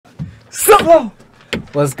So,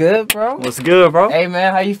 What's good, bro? what's good, bro? Hey,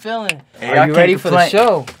 man, how you feeling? Hey, Are you ready for the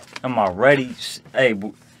show? I'm all ready. Hey,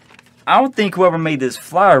 I don't think whoever made this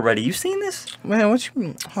flyer ready. You seen this? Man, what you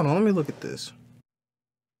mean? Hold on, let me look at this.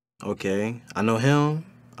 Okay, I know him.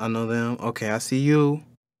 I know them. Okay, I see you.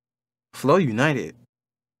 Flow United.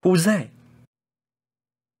 Who's that?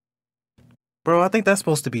 Bro, I think that's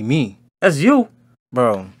supposed to be me. That's you.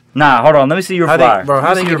 Bro. Nah, hold on. Let me see your flyer.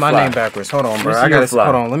 How they get my name backwards? Hold on, bro. Let me see your flyer.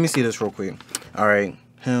 Hold on, let me see this real quick. All right.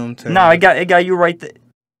 Him, Taylor. Nah, it got you right there.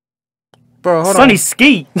 Bro, hold Sonny on.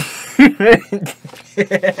 Ski.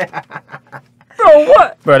 Bro,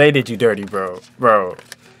 what? Bro, they did you dirty, bro. Bro.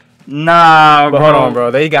 Nah, But bro. hold on,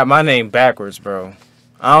 bro. They got my name backwards, bro.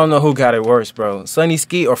 I don't know who got it worse, bro. Sonny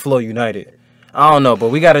Ski or Flow United. I don't know, but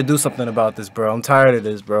we got to do something about this, bro. I'm tired of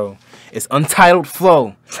this, bro. It's Untitled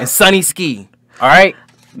Flow and Sonny Ski. All right?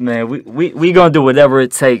 Man, we gonna do whatever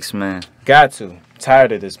it takes, man. Got to.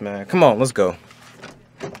 Tired of this, man. Come on, let's go.